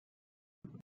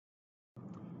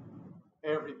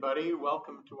Hey everybody,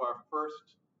 welcome to our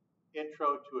first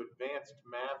Intro to Advanced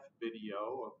Math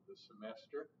video of the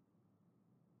semester.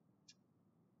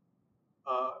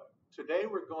 Today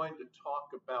we're going to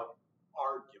talk about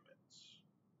arguments.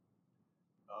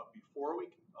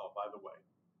 By the way,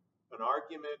 an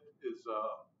argument is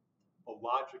a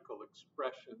logical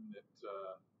expression that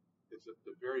is at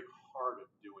the very heart of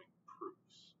doing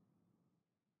proofs.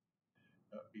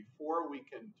 Before we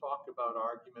can talk about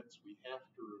arguments, we have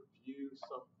to review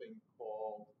something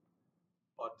called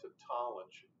a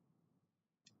tautology.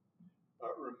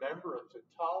 Remember, a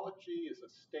tautology is a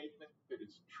statement that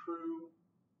is true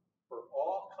for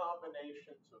all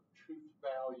combinations of truth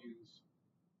values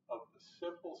of the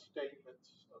simple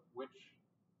statements of which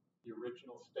the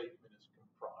original statement is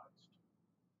comprised.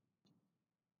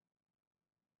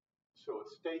 So a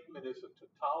statement is a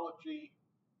tautology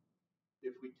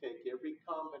if we take every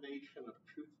combination of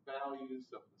truth values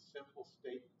of the simple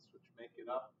statements which make it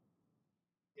up,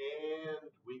 and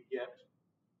we get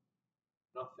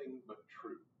nothing but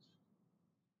truths.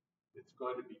 It's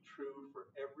going to be true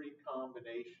for every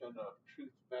combination of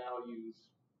truth values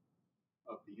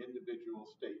of the individual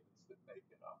statements that make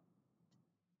it up.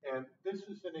 And this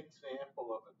is an example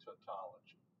of a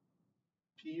tautology.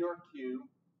 P or Q,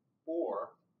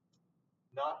 or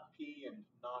not P and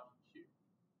not Q.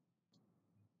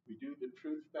 We do the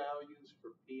truth values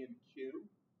for P and Q,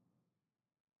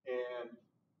 and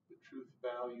the truth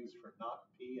values for not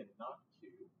P and not Q.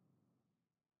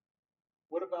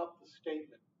 What about the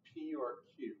statement P or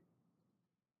Q?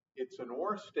 It's an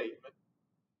or statement,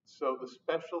 so the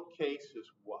special case is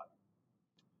what?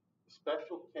 The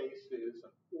special case is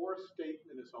an or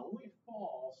statement is only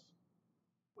false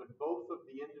when both of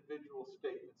the individual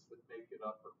statements that make it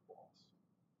up are false.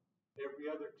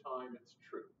 Every other time it's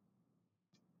true.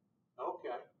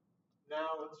 Okay,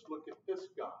 now let's look at this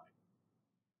guy.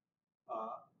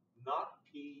 Not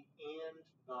P and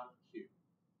not Q.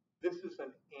 This is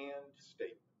an and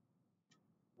statement.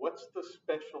 What's the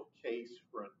special case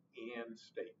for an and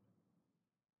statement?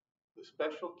 The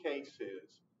special case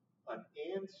is an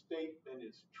and statement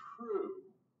is true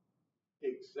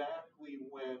exactly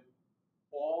when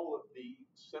all of the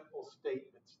simple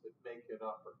statements that make it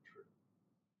up are true.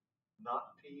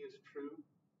 Not P is true,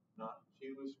 not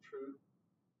Q is true.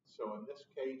 So in this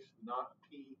case, not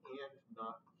P and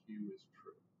not Q is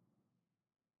true.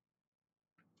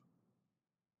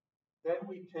 Then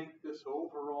we take this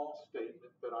overall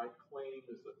statement that I claim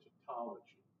is a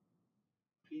tautology,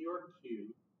 P or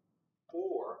Q,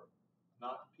 or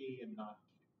not P and not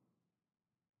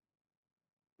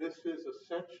Q. This is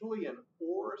essentially an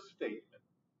or statement.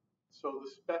 So the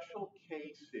special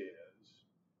case is,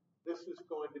 this is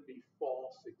going to be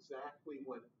false exactly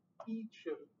when each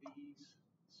of these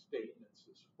statements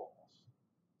is false.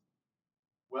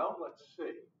 Well, let's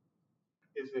see.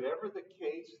 Is it ever the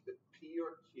case that P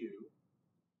or Q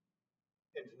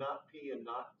and not P and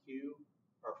not Q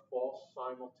are false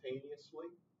simultaneously?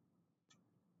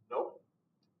 Nope.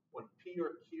 When P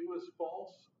or Q is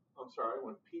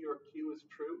when P or Q is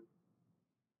true,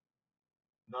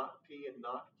 not P and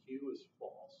not Q is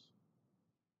false.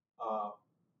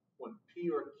 When P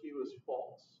or Q is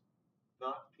false,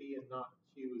 not P and not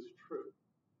Q is true.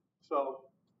 So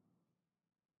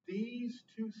these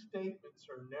two statements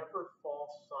are never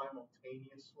false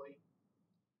simultaneously.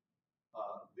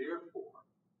 Therefore,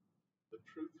 the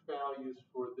truth values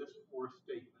for this or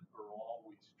statement are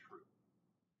always true.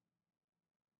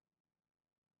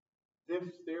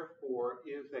 This, therefore,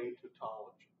 is a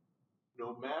tautology.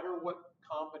 No matter what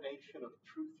combination of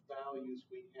truth values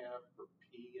we have for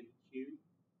P and Q,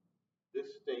 this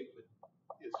statement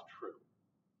is true.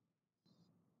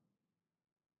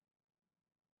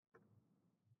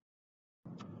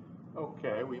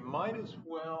 Okay, we might as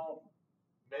well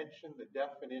mention the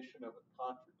definition of a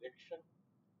contradiction.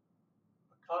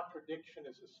 A contradiction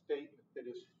is a statement that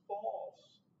is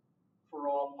false for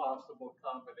all possible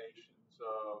combinations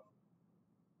of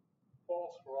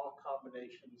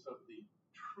the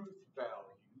truth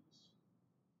values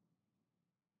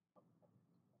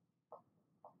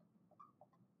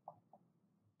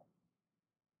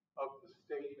of the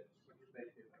statements which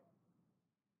make it up.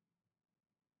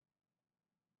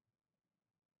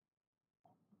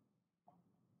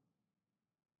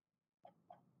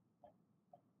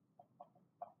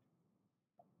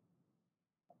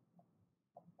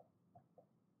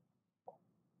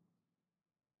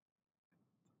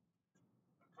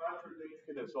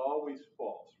 Contradiction is always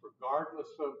false, regardless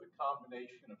of the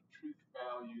combination of truth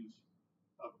values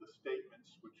of the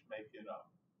statements which make it up.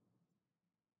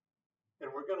 And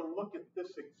we're going to look at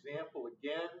this example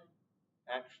again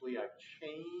Actually, I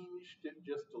changed it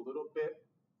just a little bit.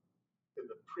 In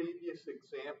the previous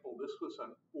example, this was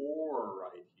an or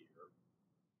right here.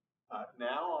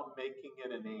 Now I'm making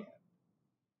it an and.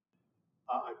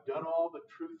 I've done all the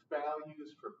truth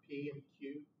values for P and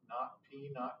Q, not P,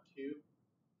 not Q.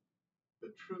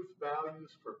 The truth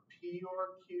values for P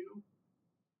or Q,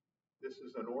 this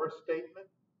is an or statement.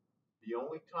 The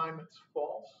only time it's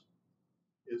false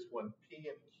is when P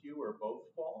and Q are both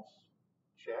false.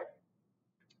 Check.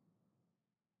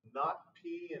 Not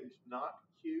P and not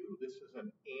Q, this is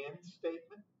an and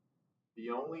statement. The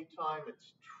only time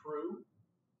it's true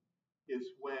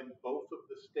is when both of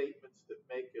the statements that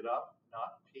make it up,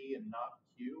 not P and not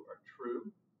Q, are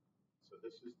true. So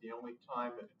this is the only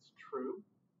time that it's true.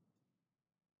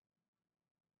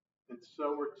 And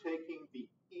so we're taking the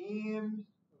and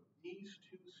of these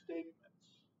two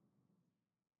statements,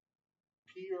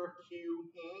 P or Q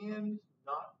and,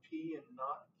 not P and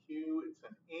not Q. It's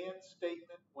an and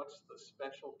statement. What's the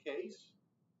special case?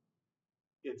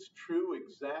 It's true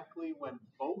exactly when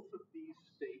both of these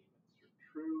statements are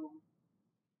true.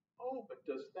 Oh, but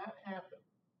does that happen?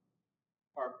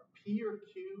 Are P or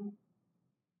Q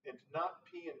and not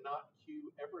P and not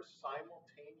Q ever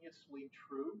simultaneously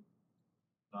true?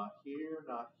 Not here,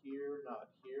 not here, not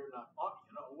here, not, oh,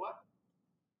 you know what?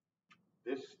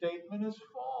 This statement is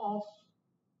false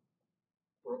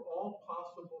for all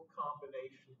possible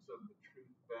combinations of the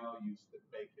truth values that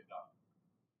make it up.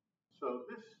 So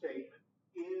this statement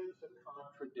is a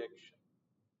contradiction.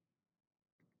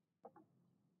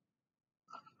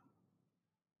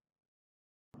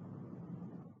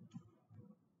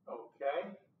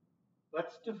 Okay,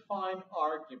 let's define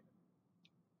argument.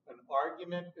 An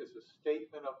argument is a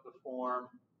statement of the form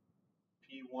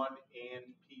P1 and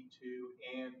P2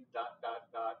 and ...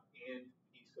 and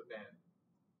P sub n.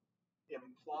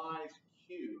 Implies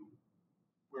Q,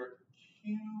 where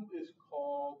Q is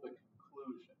called the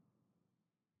conclusion.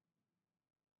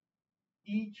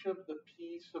 Each of the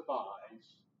P sub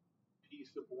i's, P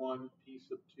sub 1, P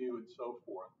sub 2, and so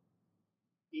forth,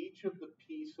 each of the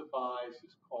P sub i's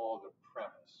is called a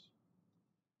premise.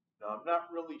 Now, I'm not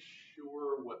really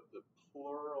sure what the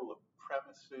plural of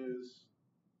premise is.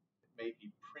 It may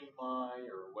be primi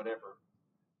or whatever.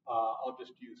 I'll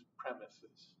just use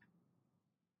premises.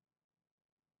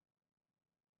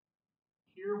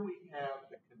 Here we have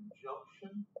the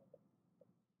conjunction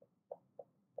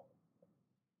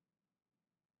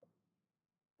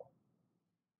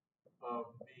of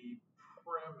the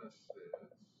premises.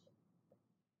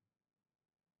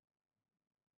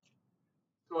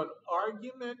 So an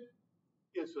argument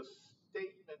is a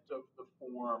statement of the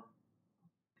form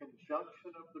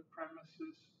conjunction of the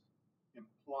premises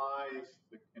implies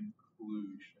the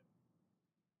conclusion.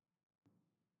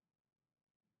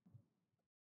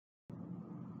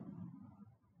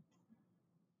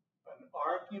 An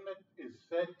argument is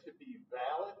said to be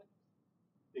valid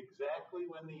exactly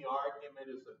when the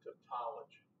argument is a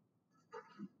tautology.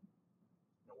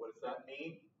 Now, what does that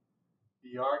mean?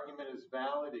 The argument is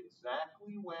valid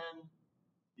exactly when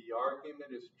the argument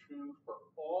is true for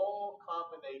all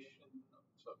combinations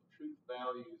of truth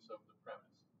values of the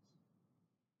premises.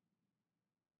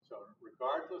 So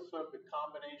regardless of the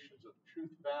combinations of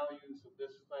truth values of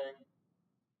this thing,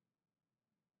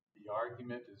 the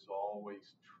argument is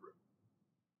always true.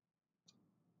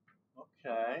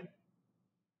 Okay.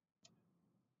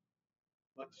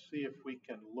 Let's see if we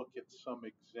can look at some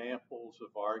examples of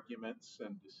arguments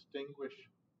and distinguish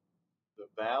the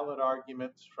valid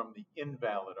arguments from the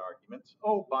invalid arguments.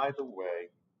 Oh, by the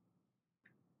way,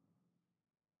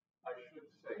 I should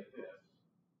say this.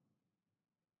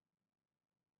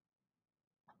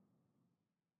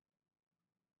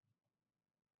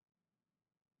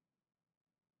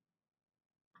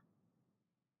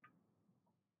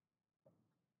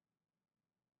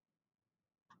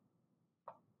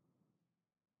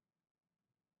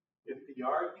 If the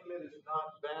argument is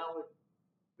not valid,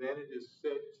 then it is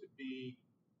said to be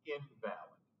invalid.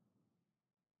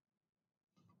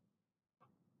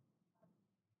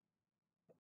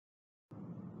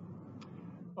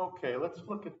 Okay, let's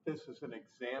look at this as an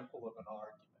example of an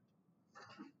argument.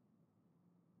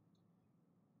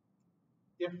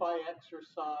 If I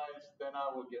exercise, then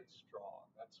I will get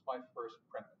strong. That's my first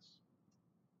premise.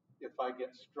 If I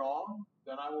get strong,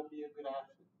 then I will be a good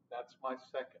athlete. That's my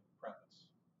second premise.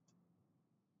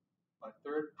 My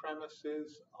third premise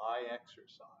is I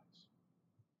exercise.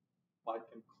 My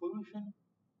conclusion,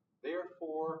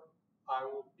 therefore, I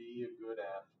will be a good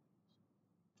athlete.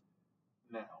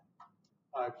 Now,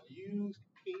 I've used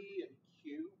P and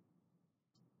Q.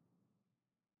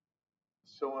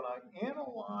 So when I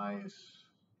analyze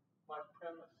my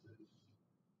premises,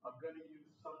 I'm going to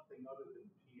use something other than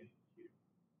P and Q.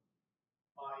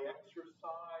 I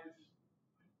exercise,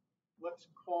 let's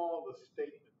call the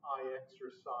statement I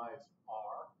exercise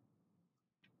R.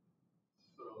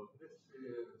 So this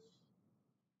is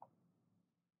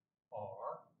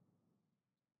R,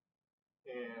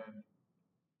 and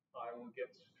I will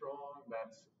get strong,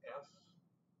 that's S.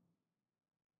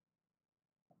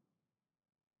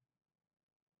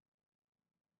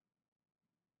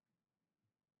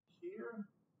 Here,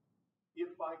 if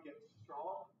I get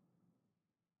strong,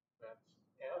 that's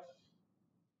S.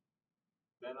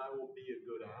 Then I will be a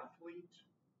good athlete,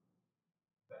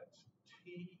 that's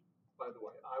T. By the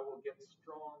way, I will get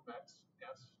strong, that's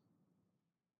S.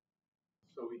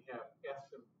 So we have S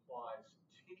implies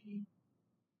T.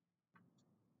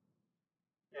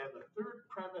 And the third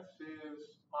premise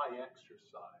is I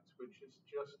exercise, which is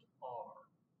just R.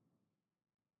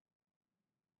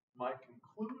 My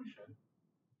conclusion,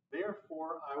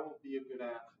 therefore, I will be a good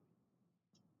athlete.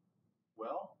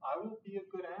 Well, I will be a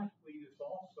good athlete is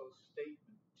also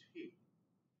statement T.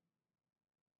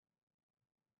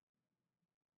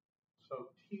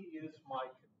 So T is my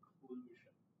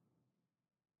conclusion.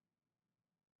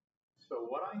 So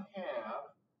what I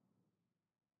have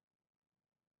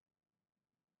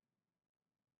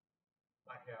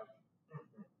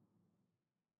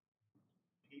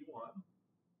P1,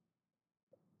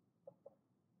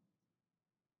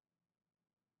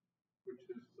 which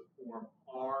is the form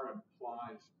R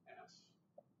implies S.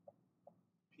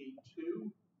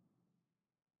 P2,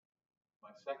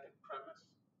 my second premise,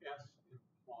 S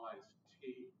implies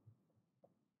T.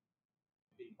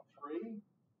 P3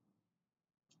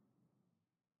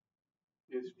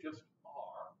 is just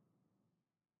R.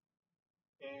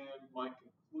 And my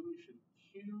conclusion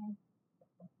Q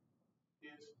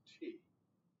is T.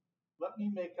 Let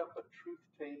me make up a truth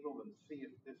table and see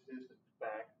if this is in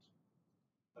fact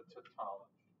a tautology.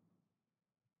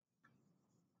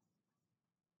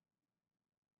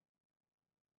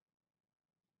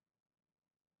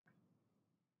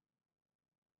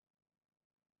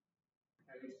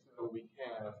 Okay, so we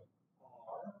have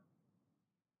R,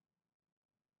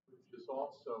 which is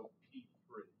also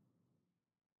P3.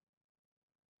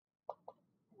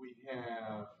 We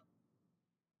have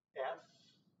S,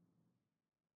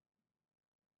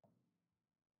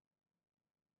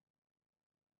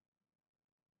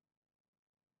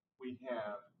 we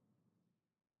have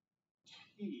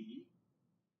T,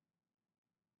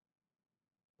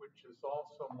 which is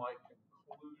also my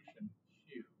conclusion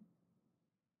Q.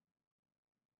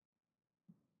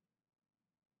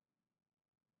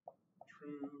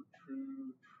 True,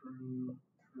 true, true,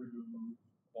 true,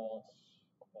 false,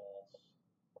 false,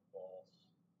 false,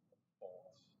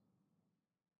 false.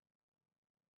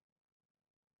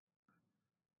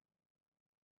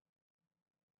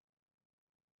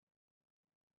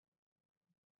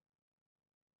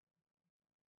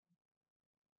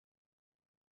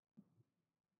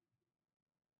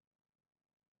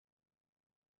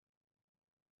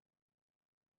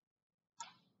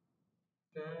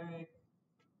 Okay.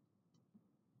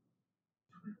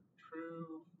 True,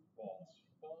 true, false,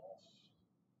 false,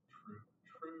 true,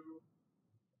 true,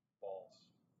 false,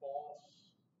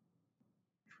 false,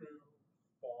 true,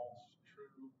 false,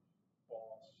 true,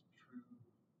 false, true,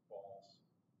 false,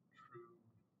 true,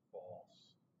 false.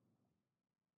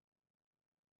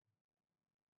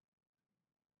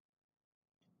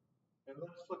 And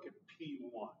let's look at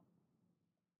P1.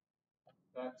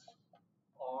 That's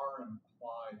R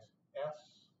implies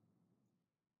S.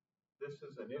 This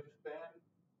is an if-then.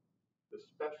 The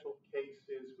special case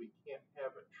is we can't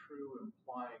have a true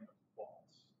implying a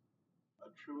false. A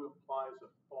true implies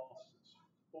a false is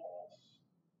false.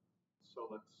 So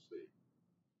let's see.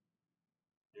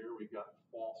 Here we got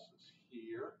falses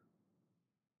here.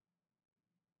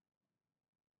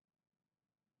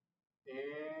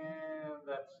 And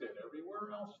that's it.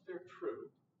 Everywhere else they're true.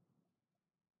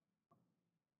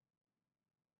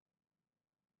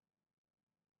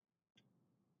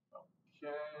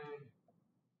 Okay.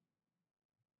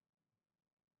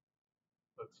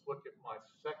 Let's look at my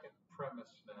second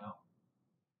premise now.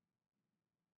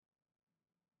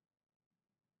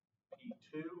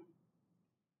 P2.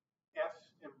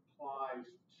 S implies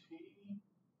T.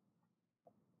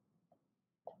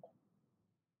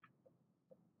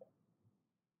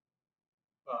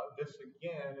 This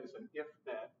again is an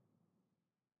if-then.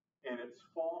 And it's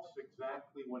false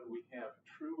exactly when we have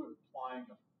true implying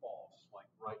a false, like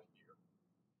right here.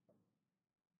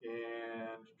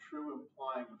 And true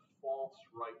implying a false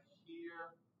right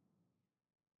here.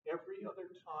 Every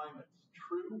other time it's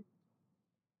true.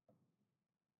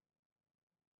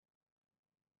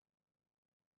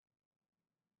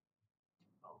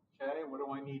 Okay, what do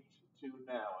I need to do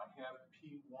now? I have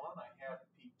P1, I have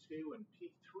P2, and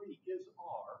P3 is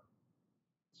R.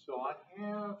 So I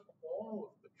have all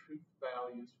of the truth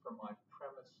values for my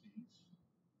premises,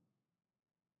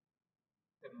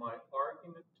 and my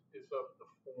argument is of the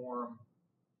form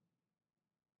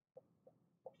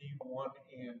P1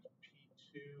 and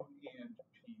P2 and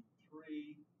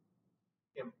P3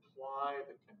 imply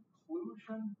the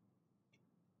conclusion.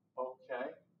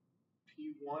 Okay,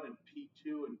 P1 and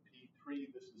P2 and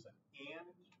P3, this is an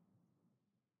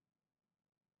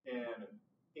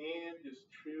and is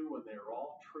true when they're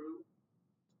all true.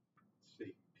 Let's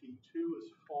see, P2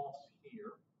 is false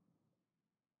here.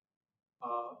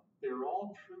 They're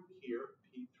all true here,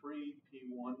 P3,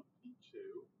 P1, P2.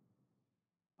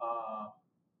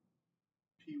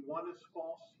 P1 is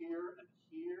false here and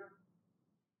here,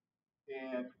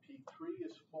 and P3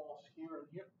 is false here and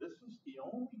here. This is the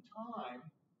only time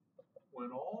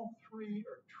when all three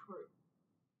are true.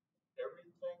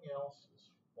 Everything else is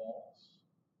false.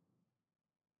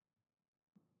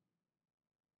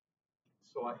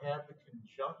 So I have the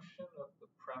conjunction of the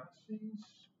premises.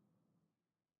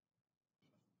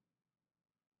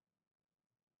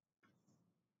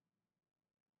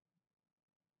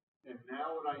 And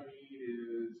now what I need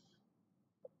is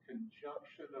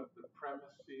conjunction of the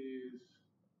premises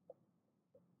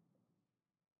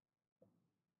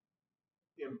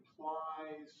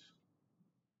implies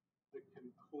the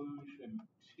conclusion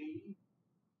T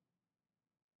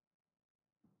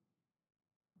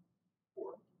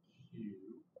or Q.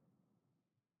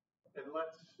 And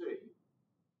let's see.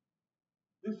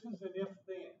 This is an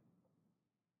if-then.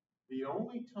 The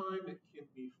only time it can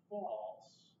be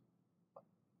false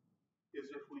is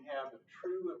if we have a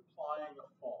true implying a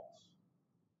false.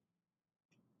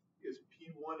 Is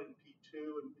P1 and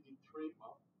P2 and P3?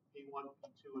 Well, P1,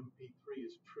 P2, and P3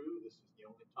 is true. This is the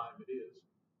only time it is.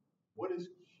 What is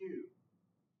Q?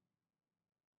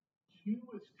 Q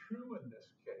is true in this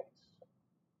case.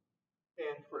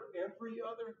 And for every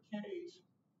other case,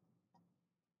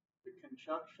 the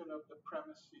conjunction of the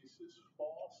premises is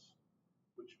false,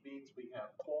 which means we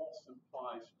have false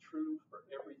implies true for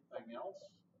everything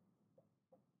else.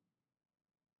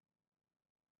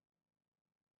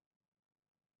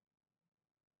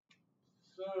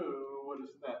 So what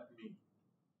does that mean?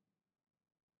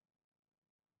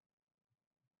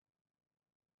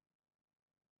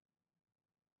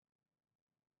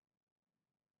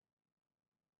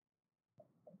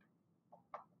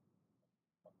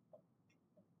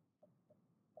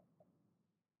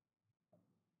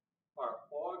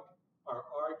 Our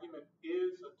argument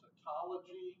is a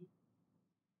tautology,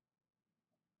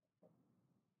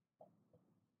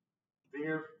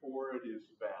 therefore it is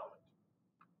valid.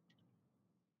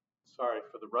 Sorry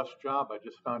for the rush job. I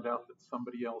just found out that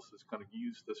somebody else is going to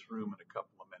use this room in a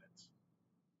couple of minutes.